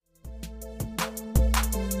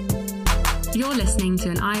You're listening to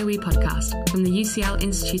an IOE podcast from the UCL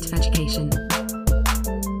Institute of Education.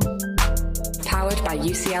 Powered by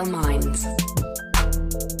UCL Minds.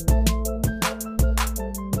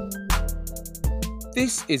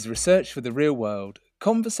 This is Research for the Real World,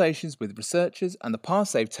 conversations with researchers and the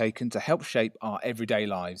paths they've taken to help shape our everyday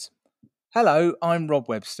lives. Hello, I'm Rob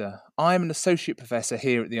Webster. I'm an Associate Professor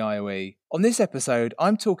here at the IOE. On this episode,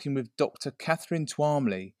 I'm talking with Dr. Catherine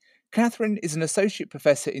Twamley. Catherine is an Associate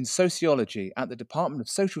Professor in Sociology at the Department of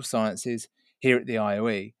Social Sciences here at the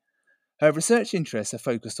IOE. Her research interests are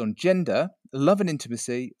focused on gender, love and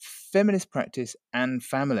intimacy, feminist practice and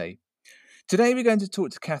family. Today we're going to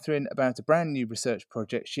talk to Catherine about a brand new research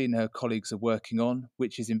project she and her colleagues are working on,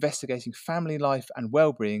 which is investigating family life and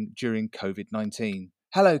well-being during COVID-19.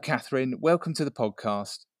 Hello, Catherine. Welcome to the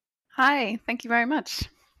podcast. Hi, thank you very much.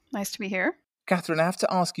 Nice to be here. Catherine, I have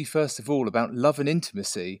to ask you first of all about love and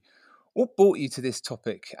intimacy. What brought you to this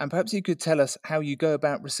topic? And perhaps you could tell us how you go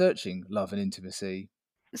about researching love and intimacy.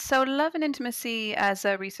 So love and intimacy as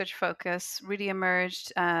a research focus really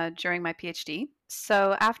emerged during my PhD.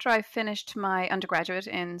 So after I finished my undergraduate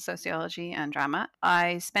in sociology and drama,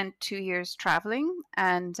 I spent 2 years traveling.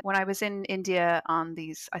 And when I was in India on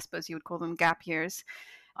these, I suppose you would call them gap years,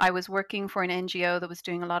 I was working for an NGO that was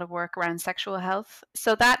doing a lot of work around sexual health.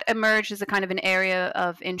 So that emerged as a kind of an area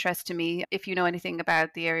of interest to me. If you know anything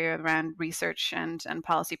about the area around research and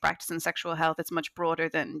policy practice in sexual health, it's much broader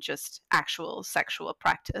than just actual sexual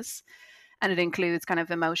practice. And it includes kind of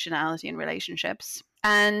emotionality and relationships.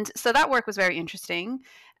 And so that work was very interesting.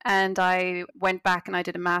 And I went back and I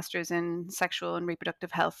did a master's in sexual and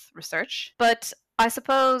reproductive health research. But I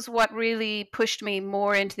suppose what really pushed me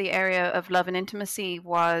more into the area of love and intimacy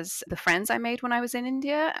was the friends I made when I was in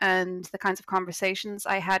India and the kinds of conversations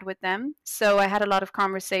I had with them. So I had a lot of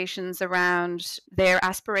conversations around their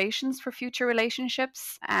aspirations for future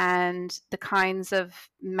relationships and the kinds of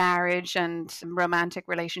marriage and romantic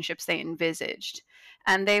relationships they envisaged.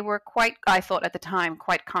 And they were quite, I thought at the time,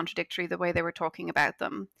 quite contradictory the way they were talking about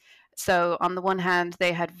them. So on the one hand,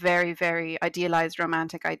 they had very, very idealized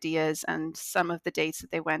romantic ideas, and some of the dates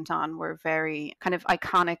that they went on were very kind of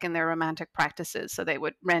iconic in their romantic practices. So they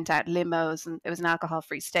would rent out limos, and it was an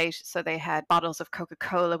alcohol-free state. So they had bottles of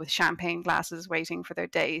Coca-Cola with champagne glasses waiting for their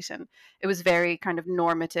date. And it was very kind of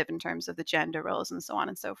normative in terms of the gender roles and so on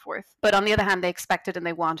and so forth. But on the other hand, they expected and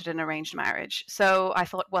they wanted an arranged marriage. So I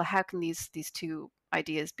thought, well, how can these two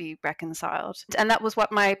ideas be reconciled? And that was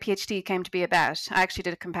what my PhD came to be about. I actually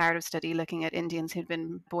did a comparative study looking at Indians who'd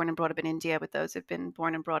been born and brought up in India with those who'd been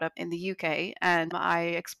born and brought up in the UK. And I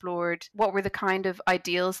explored what were the kind of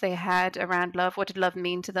ideals they had around love, what did love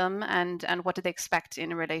mean to them, and what did they expect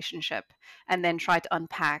in a relationship, and then tried to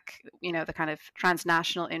unpack, the kind of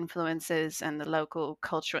transnational influences and the local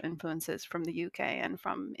cultural influences from the UK and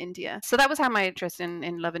from India. So that was how my interest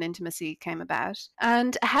in love and intimacy came about.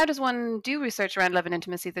 And how does one do research around love and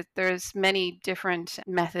intimacy? That there's many different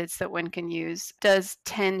methods that one can use. Does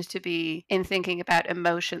tend to be in thinking about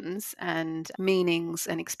emotions and meanings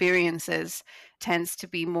and experiences, tends to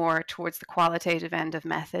be more towards the qualitative end of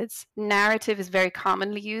methods. Narrative is very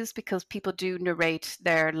commonly used because people do narrate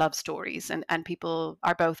their love stories, and people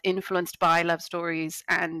are both influenced by love stories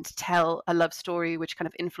and tell a love story which kind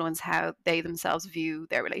of influence how they themselves view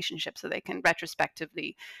their relationship, so they can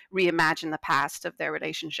retrospectively reimagine the past of their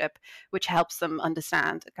relationship, which helps them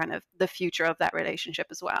understand kind of the future of that relationship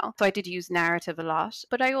as well. So I did use narrative a lot,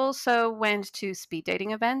 but I also went to speed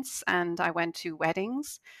dating events and I went to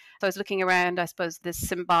weddings. So I was looking around, I suppose, the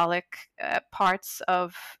symbolic parts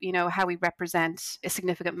of, how we represent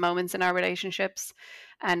significant moments in our relationships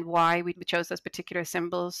and why we chose those particular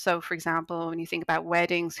symbols. So, for example, when you think about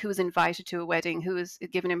weddings, who is invited to a wedding, who is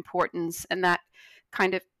given importance, and that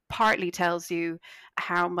kind of partly tells you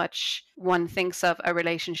how much one thinks of a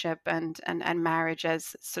relationship and marriage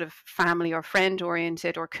as sort of family or friend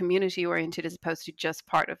oriented or community oriented, as opposed to just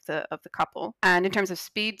part of the couple. And in terms of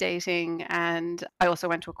speed dating, and I also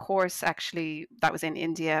went to a course actually that was in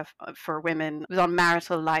India for women. It was on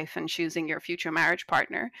marital life and choosing your future marriage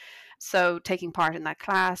partner. So taking part in that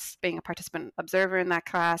class, being a participant observer in that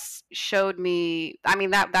class showed me,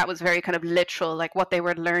 that was very kind of literal, like what they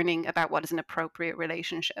were learning about what is an appropriate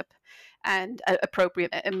relationship and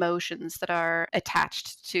appropriate emotions that are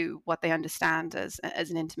attached to what they understand as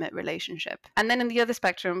an intimate relationship. And then in the other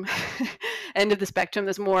spectrum, end of the spectrum,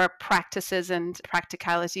 there's more practices and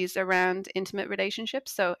practicalities around intimate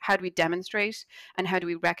relationships. So how do we demonstrate and how do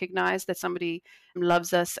we recognize that somebody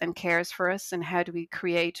loves us and cares for us, and how do we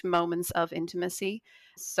create moments of intimacy?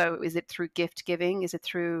 So is it through gift giving? Is it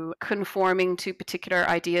through conforming to particular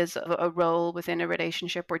ideas of a role within a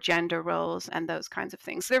relationship or gender roles and those kinds of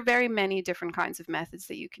things? There are very many different kinds of methods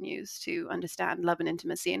that you can use to understand love and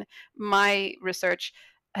intimacy. And my research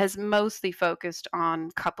has mostly focused on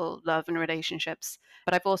couple love and relationships,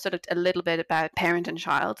 but I've also looked a little bit about parent and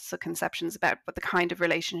child, so conceptions about what the kind of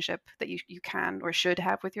relationship that you can or should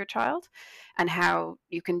have with your child, and how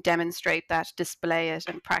you can demonstrate that, display it,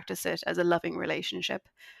 and practice it as a loving relationship.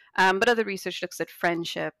 But other research looks at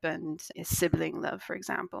friendship and sibling love, for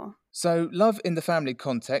example. So, love in the family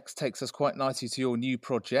context takes us quite nicely to your new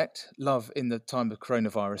project, Love in the Time of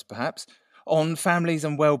Coronavirus, perhaps, on families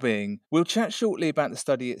and well-being. We'll chat shortly about the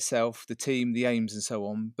study itself, the team, the aims and so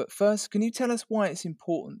on. But first, can you tell us why it's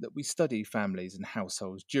important that we study families and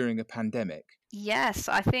households during a pandemic? Yes,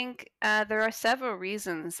 I think there are several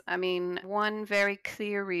reasons. I mean, one very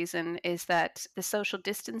clear reason is that the social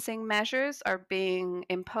distancing measures are being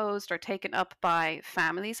imposed or taken up by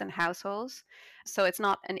families and households. So it's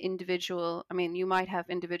not an individual. I mean, you might have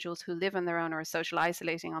individuals who live on their own or are social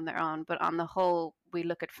isolating on their own, but on the whole, we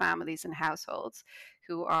look at families and households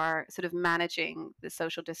who are sort of managing the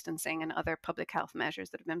social distancing and other public health measures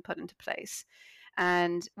that have been put into place.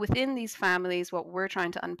 And within these families, what we're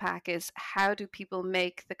trying to unpack is how do people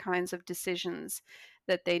make the kinds of decisions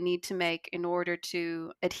that they need to make in order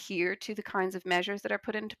to adhere to the kinds of measures that are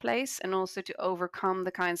put into place and also to overcome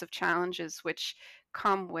the kinds of challenges which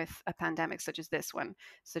come with a pandemic such as this one,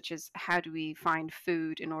 such as how do we find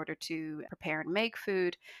food in order to prepare and make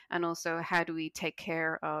food, and also how do we take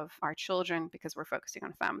care of our children because we're focusing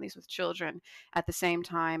on families with children at the same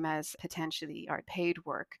time as potentially our paid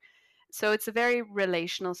work. So it's a very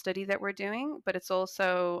relational study that we're doing, but it's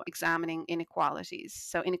also examining inequalities.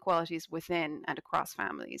 So inequalities within and across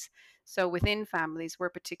families. So within families, we're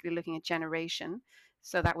particularly looking at generation.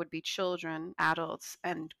 So that would be children, adults,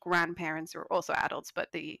 and grandparents, who are also adults,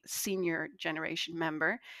 but the senior generation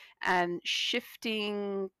member, and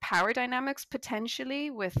shifting power dynamics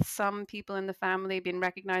potentially with some people in the family being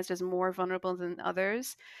recognized as more vulnerable than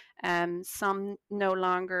others, and some no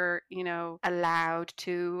longer, allowed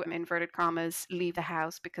to, inverted commas, leave the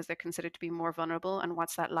house because they're considered to be more vulnerable. And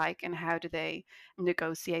what's that like? And how do they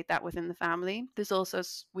negotiate that within the family? There's also,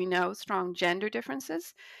 we know, strong gender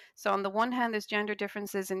differences. So on the one hand, there's gender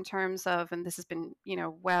differences in terms of, and this has been,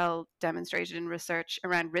 well demonstrated in research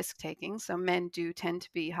around risk taking. So men do tend to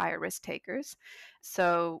be higher risk takers.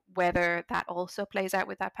 So whether that also plays out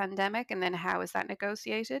with that pandemic, and then how is that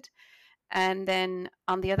negotiated? And then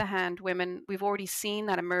on the other hand, women, we've already seen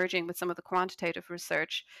that emerging with some of the quantitative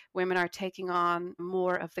research. Women are taking on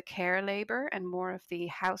more of the care labor and more of the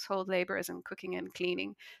household labor, as in cooking and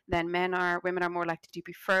cleaning, than men are. Women are more likely to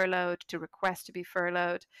be furloughed, to request to be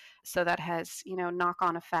furloughed. So that has,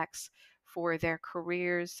 knock-on effects for their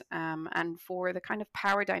careers, and for the kind of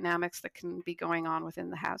power dynamics that can be going on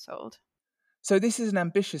within the household. So, this is an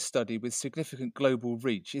ambitious study with significant global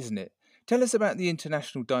reach, isn't it? Tell us about the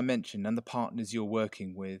international dimension and the partners you're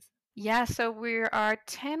working with. Yeah, so we are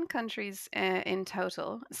 10 countries in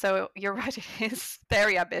total. So you're right, it is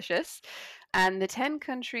very ambitious. And the 10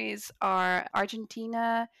 countries are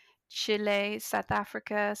Argentina, Chile, South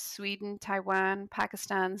Africa, Sweden, Taiwan,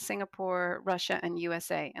 Pakistan, Singapore, Russia, and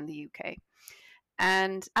USA, and the UK.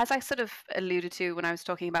 And as I sort of alluded to when I was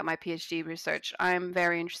talking about my PhD research, I'm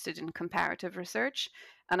very interested in comparative research,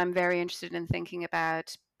 and I'm very interested in thinking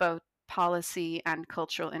about both policy and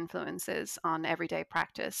cultural influences on everyday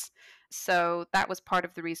practice. So that was part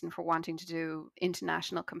of the reason for wanting to do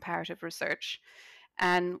international comparative research.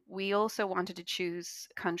 And we also wanted to choose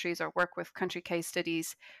countries or work with country case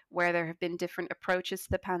studies where there have been different approaches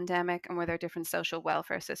to the pandemic and where there are different social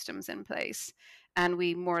welfare systems in place. And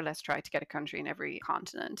we more or less tried to get a country in every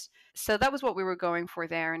continent. So that was what we were going for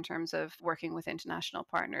there in terms of working with international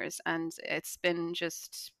partners. And it's been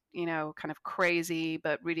just, kind of crazy,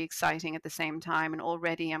 but really exciting at the same time. And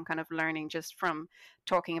already I'm kind of learning just from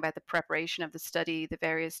talking about the preparation of the study, the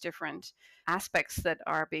various different aspects that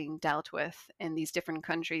are being dealt with in these different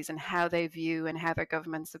countries and how they view and how their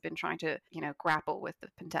governments have been trying to, grapple with the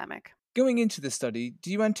pandemic. Going into the study,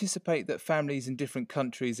 do you anticipate that families in different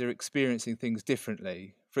countries are experiencing things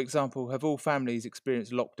differently? For example, have all families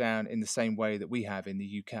experienced lockdown in the same way that we have in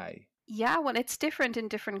the UK? Yeah, well, it's different in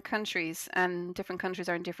different countries, and different countries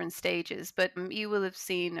are in different stages. But you will have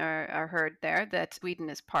seen or heard there that Sweden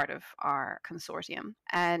is part of our consortium.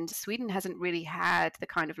 And Sweden hasn't really had the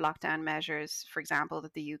kind of lockdown measures, for example,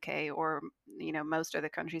 that the UK or, most other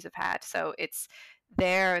countries have had. So it's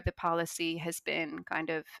there the policy has been kind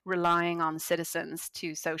of relying on citizens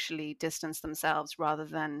to socially distance themselves rather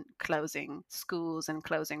than closing schools and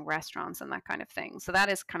closing restaurants and that kind of thing. So that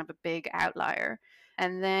is kind of a big outlier.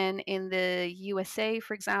 And then in the USA,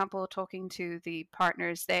 for example, talking to the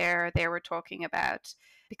partners there, they were talking about,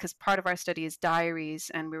 because part of our study is diaries,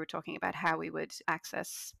 and we were talking about how we would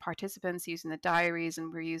access participants using the diaries.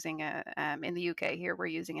 And we're using in the UK here, we're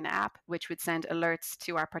using an app which would send alerts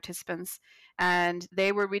to our participants. And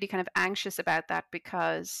they were really kind of anxious about that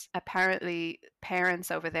because apparently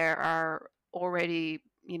parents over there are already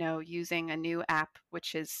using a new app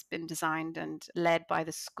which has been designed and led by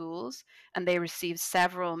the schools, and they receive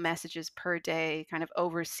several messages per day kind of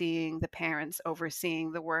overseeing the parents,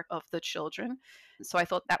 overseeing the work of the children. So I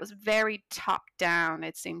thought that was very top down,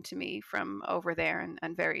 it seemed to me, from over there,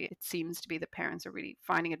 and very, it seems to be the parents are really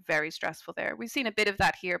finding it very stressful there. We've seen a bit of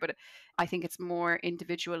that here, but I think it's more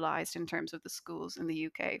individualized in terms of the schools in the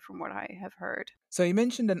UK from what I have heard. So you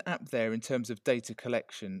mentioned an app there in terms of data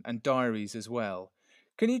collection and diaries as well.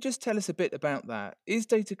 Can you just tell us a bit about that? Is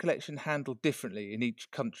data collection handled differently in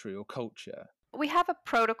each country or culture? We have a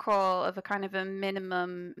protocol of a kind of a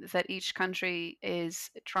minimum that each country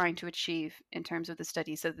is trying to achieve in terms of the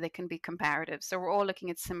study so that they can be comparative. So we're all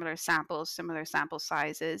looking at similar samples, similar sample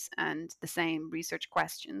sizes, and the same research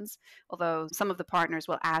questions, although some of the partners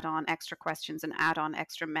will add on extra questions and add on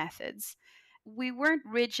extra methods. We weren't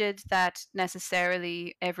rigid that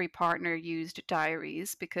necessarily every partner used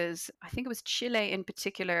diaries, because I think it was Chile in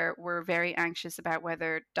particular were very anxious about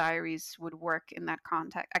whether diaries would work in that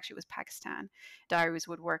context. Actually, it was Pakistan. Diaries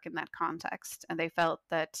would work in that context, and they felt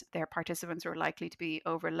that their participants were likely to be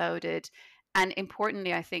overloaded. And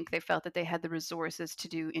importantly, I think they felt that they had the resources to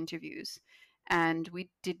do interviews. And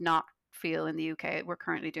we did not feel in the UK, we're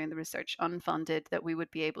currently doing the research unfunded, that we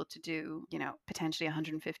would be able to do, potentially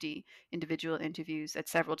 150 individual interviews at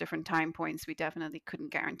several different time points. We definitely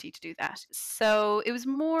couldn't guarantee to do that. So it was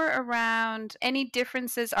more around any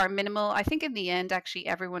differences are minimal. I think in the end, actually,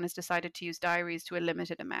 everyone has decided to use diaries to a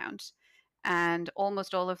limited amount. And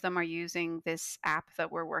almost all of them are using this app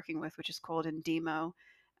that we're working with, which is called Indemo,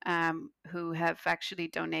 who have actually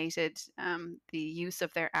donated the use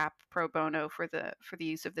of their app pro bono for the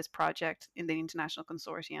use of this project in the international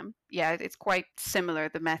consortium. Yeah, it's quite similar,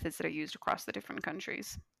 the methods that are used across the different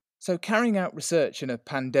countries. So carrying out research in a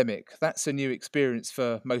pandemic, that's a new experience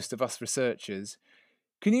for most of us researchers.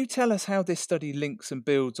 Can you tell us how this study links and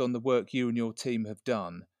builds on the work you and your team have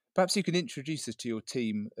done? Perhaps you can introduce us to your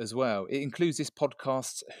team as well. It includes this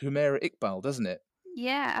podcast's Humaira Iqbal, doesn't it?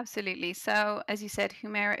 Yeah, absolutely. So, as you said,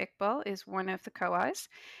 Humaira Iqbal is one of the co-Is,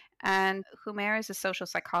 and Humaira is a social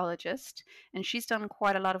psychologist, and she's done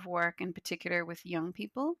quite a lot of work in particular with young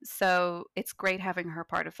people. So it's great having her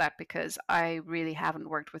part of that, because I really haven't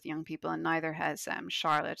worked with young people, and neither has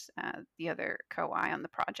Charlotte, the other co-I on the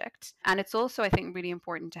project. And it's also, I think, really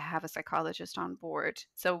important to have a psychologist on board.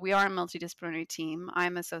 So we are a multidisciplinary team.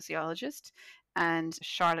 I'm a sociologist, and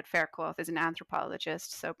Charlotte Faircloth is an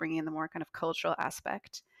anthropologist, so bringing in the more kind of cultural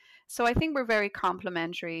aspect. So I think we're very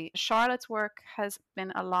complementary. Charlotte's work has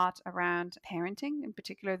been a lot around parenting, in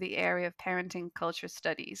particular the area of parenting culture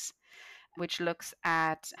studies, which looks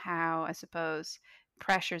at how, I suppose,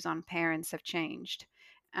 pressures on parents have changed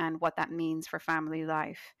and what that means for family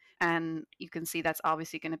life. And you can see that's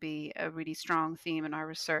obviously going to be a really strong theme in our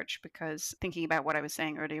research, because thinking about what I was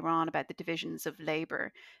saying earlier on about the divisions of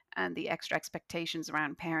labor and the extra expectations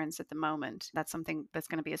around parents at the moment, that's something that's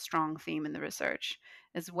going to be a strong theme in the research,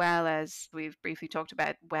 as well as we've briefly talked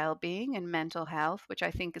about well-being and mental health, which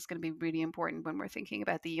I think is going to be really important when we're thinking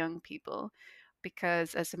about the young people.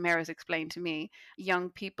 Because, as Samara's explained to me, young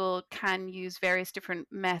people can use various different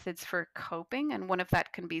methods for coping, and one of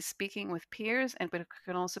that can be speaking with peers, but it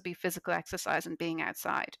can also be physical exercise and being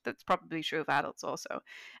outside. That's probably true of adults also,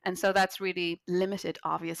 and so that's really limited,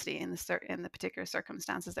 obviously, in the particular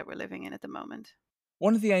circumstances that we're living in at the moment.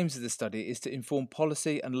 One of the aims of the study is to inform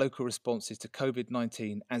policy and local responses to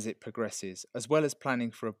COVID-19 as it progresses, as well as planning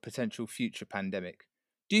for a potential future pandemic.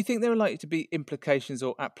 Do you think there are likely to be implications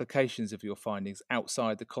or applications of your findings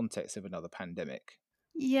outside the context of another pandemic?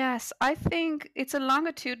 Yes, I think it's a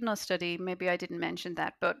longitudinal study. Maybe I didn't mention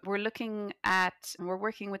that, but we're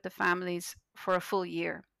working with the families for a full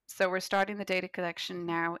year. So we're starting the data collection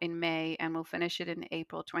now in May, and we'll finish it in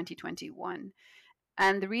April 2021.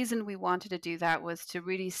 And the reason we wanted to do that was to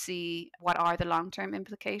really see what are the long-term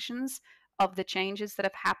implications of the changes that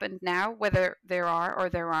have happened now, whether there are or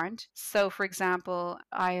there aren't. So, for example,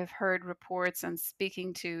 I have heard reports and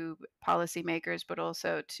speaking to policymakers, but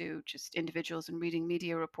also to just individuals and reading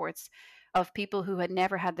media reports of people who had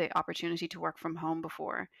never had the opportunity to work from home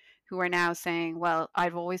before, who are now saying, well,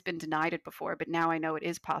 I've always been denied it before, but now I know it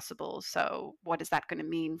is possible. So what is that going to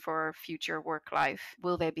mean for future work life?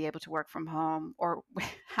 Will they be able to work from home? Or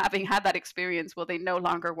having had that experience, will they no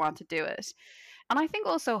longer want to do it? And I think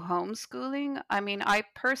also homeschooling. I mean, I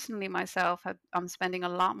personally myself I'm spending a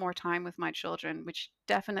lot more time with my children, which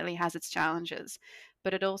definitely has its challenges,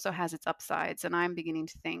 but it also has its upsides. And I'm beginning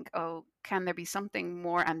to think, oh, can there be something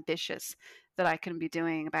more ambitious that I can be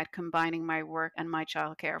doing about combining my work and my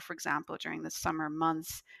childcare, for example, during the summer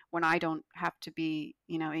months when I don't have to be,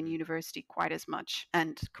 in university quite as much.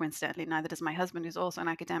 And coincidentally, neither does my husband, who's also an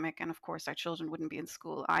academic. And of course, our children wouldn't be in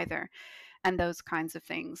school either, and those kinds of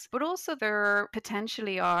things. But also, there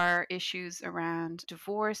potentially are issues around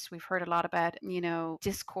divorce. We've heard a lot about,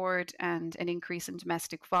 discord and an increase in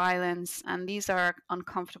domestic violence. And these are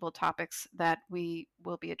uncomfortable topics that we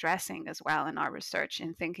will be addressing as well in our research,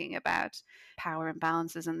 in thinking about power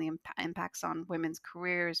imbalances and the impacts on women's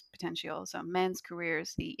careers, potentially also men's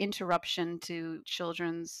careers, the interruption to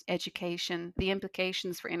children's education, the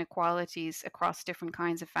implications for inequalities across different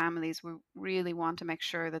kinds of families. We really want to make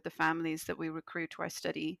sure that the families that we recruit to our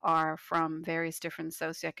study are from various different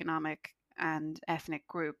socioeconomic and ethnic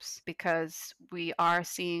groups, because we are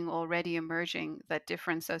seeing already emerging that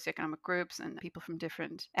different socioeconomic groups and people from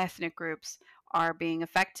different ethnic groups are being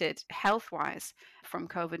affected health-wise from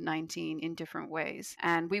COVID-19 in different ways.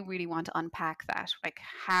 And we really want to unpack that. Like,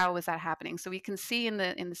 how is that happening? So we can see in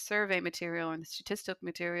the survey material and the statistical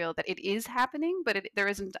material that it is happening, but there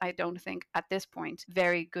isn't, I don't think, at this point,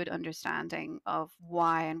 very good understanding of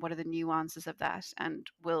why and what are the nuances of that, and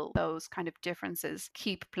will those kind of differences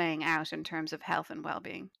keep playing out in terms of health and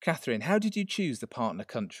well-being. Catherine, how did you choose the partner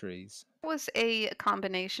countries? It was a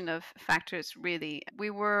combination of factors, really.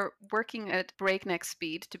 We were working at breakneck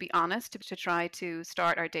speed, to be honest, to try to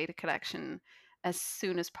start our data collection as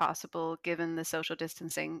soon as possible, given the social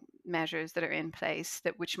distancing measures that are in place,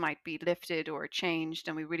 that which might be lifted or changed,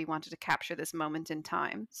 and we really wanted to capture this moment in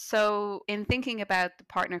time. So in thinking about the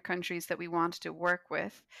partner countries that we wanted to work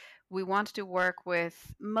with, we wanted to work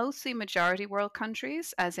with mostly majority world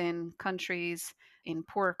countries, as in countries in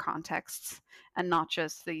poorer contexts, and not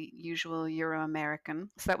just the usual Euro-American.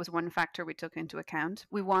 So that was one factor we took into account.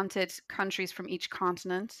 We wanted countries from each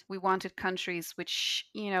continent. We wanted countries which,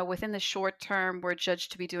 within the short term were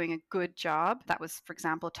judged to be doing a good job. That was, for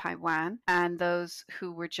example, Taiwan, and those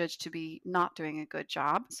who were judged to be not doing a good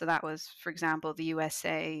job. So that was, for example, the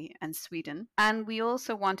USA and Sweden. And we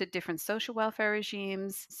also wanted different social welfare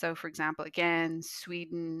regimes. So, for example, again,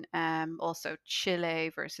 Sweden, also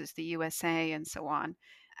Chile versus the USA, and so on.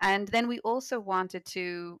 And then we also wanted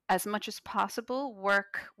to, as much as possible,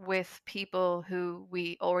 work with people who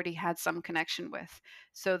we already had some connection with,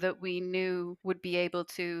 so that we knew would be able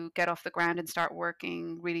to get off the ground and start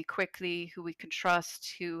working really quickly, who we could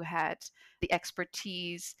trust, who had the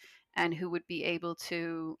expertise, and who would be able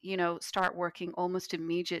to, start working almost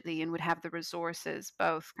immediately and would have the resources,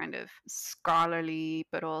 both kind of scholarly,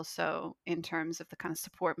 but also in terms of the kind of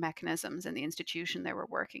support mechanisms in the institution they were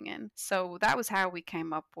working in. So that was how we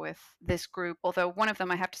came up with this group. Although one of them,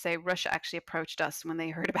 I have to say, Russia actually approached us when they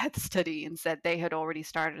heard about the study and said they had already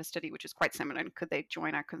started a study which is quite similar, and could they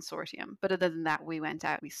join our consortium. But other than that, we went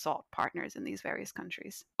out, we sought partners in these various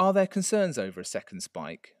countries. Are there concerns over a second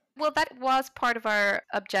spike? Well, that was part of our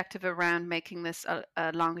objective around making this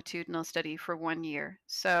a longitudinal study for 1 year.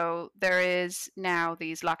 So there is now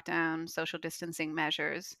these lockdown social distancing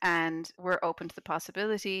measures, and we're open to the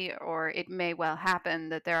possibility, or it may well happen,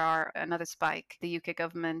 that there are another spike. The UK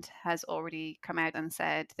government has already come out and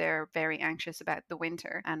said they're very anxious about the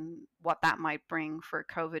winter and what that might bring for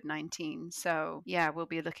COVID-19. So yeah, we'll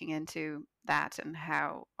be looking into that and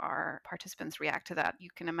how our participants react to that. You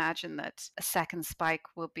can imagine that a second spike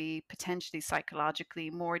will be potentially psychologically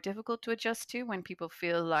more difficult to adjust to when people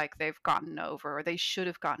feel like they've gotten over, or they should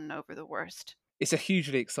have gotten over, the worst. It's a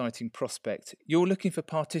hugely exciting prospect. You're looking for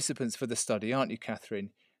participants for the study, aren't you, Catherine?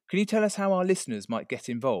 Can you tell us how our listeners might get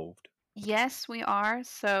involved? Yes, we are.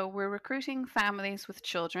 So we're recruiting families with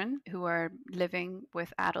children who are living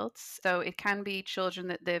with adults. So it can be children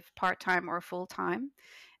that live part-time or full-time.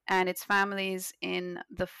 And it's families in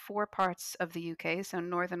the 4 parts of the UK, so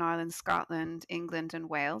Northern Ireland, Scotland, England, and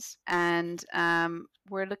Wales. And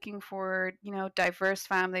we're looking for, diverse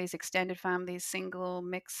families, extended families, single,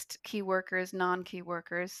 mixed, key workers, non-key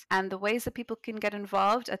workers. And the ways that people can get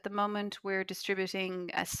involved, at the moment, we're distributing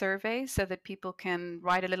a survey so that people can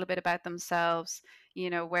write a little bit about themselves,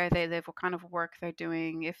 where they live, what kind of work they're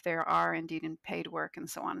doing, if there are indeed in paid work, and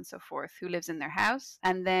so on and so forth, who lives in their house.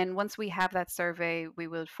 And then once we have that survey, we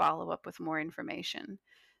will follow up with more information.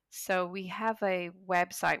 So we have a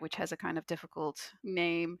website which has a kind of difficult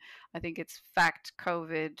name. I think it's Fact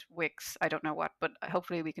COVID Wix. I don't know what, but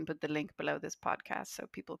hopefully we can put the link below this podcast so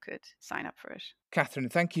people could sign up for it. Catherine,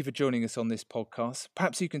 thank you for joining us on this podcast.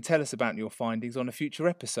 Perhaps you can tell us about your findings on a future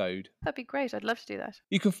episode. That'd be great. I'd love to do that.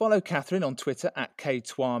 You can follow Catherine on Twitter at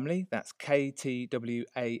 @KTwamley. That's KTWAMLEY.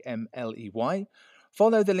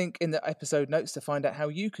 Follow the link in the episode notes to find out how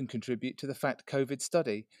you can contribute to the Fact COVID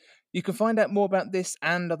study. You can find out more about this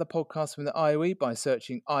and other podcasts from the IOE by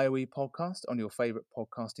searching IOE Podcast on your favourite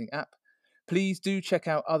podcasting app. Please do check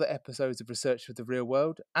out other episodes of Research for the Real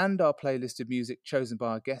World and our playlist of music chosen by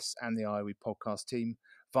our guests and the IOE podcast team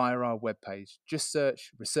via our webpage. Just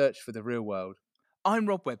search Research for the Real World. I'm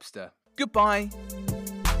Rob Webster. Goodbye.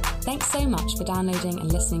 Thanks so much for downloading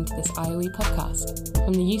and listening to this IOE podcast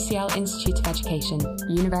from the UCL Institute of Education,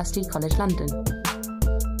 University College London.